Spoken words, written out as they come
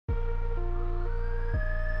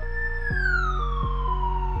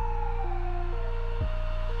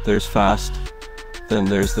There's fast. Then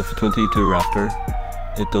there's the F-22 Raptor.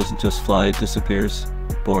 It doesn't just fly, it disappears.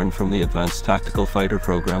 Born from the Advanced Tactical Fighter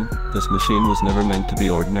program, this machine was never meant to be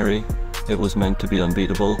ordinary. It was meant to be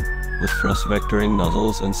unbeatable. With thrust vectoring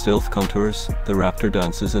nozzles and stealth contours, the Raptor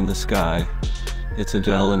dances in the sky. It's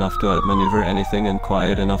agile enough to outmaneuver anything and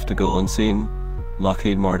quiet enough to go unseen.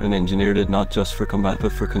 Lockheed Martin engineered it not just for combat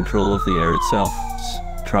but for control of the air itself.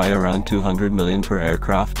 Try around 200 million per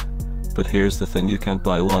aircraft. But here's the thing, you can't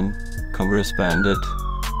buy one. Congress banned it.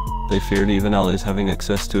 They feared even allies having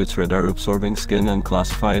access to its radar-absorbing skin and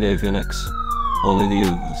classified avionics. Only the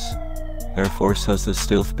US Air Force has this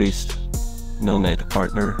stealth beast. No NATO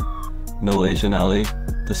partner. No Asian ally.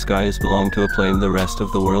 The skies belong to a plane the rest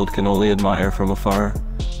of the world can only admire from afar.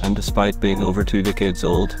 And despite being over 2 decades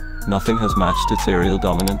old, nothing has matched its aerial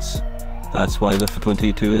dominance. That's why the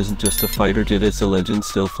F-22 isn't just a fighter jet, it's a legend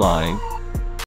still flying.